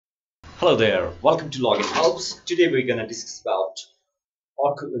Hello there, welcome to Login Helps. Today we're going to discuss about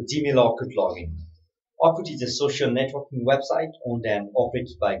Gmail Orkut login. Orkut is a social networking website owned and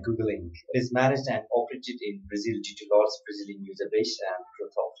operated by Google Inc. It is managed and operated in Brazil due to large Brazilian user base and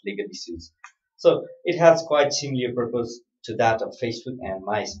growth of legal issues. So it has quite similar purpose to that of Facebook and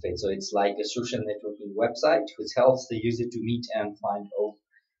MySpace. So it's like a social networking website which helps the user to meet and find old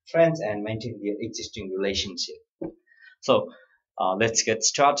friends and maintain their existing relationship. So let's get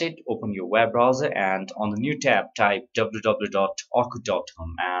started. Open your web browser and on the new tab type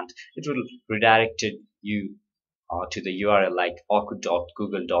www.orkut.com and it will redirect you to the URL like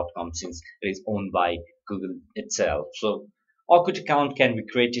orkut.google.com since it is owned by Google itself. So Orkut account can be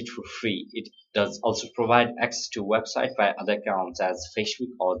created for free. It does also provide access to website via other accounts as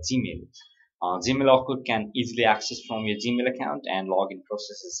Facebook or Gmail. Gmail Orkut can easily access from your Gmail account and login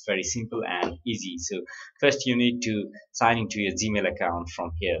process is very simple and easy. So first you need to sign into your Gmail account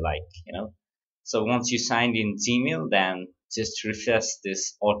from here, So once you signed in Gmail, then just refresh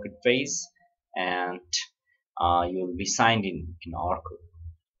this Orkut page and you'll be signed in Orkut.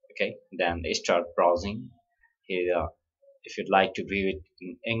 Okay, then start browsing here. If you'd like to view it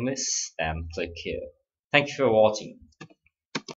in English, then click here. Thank you for watching.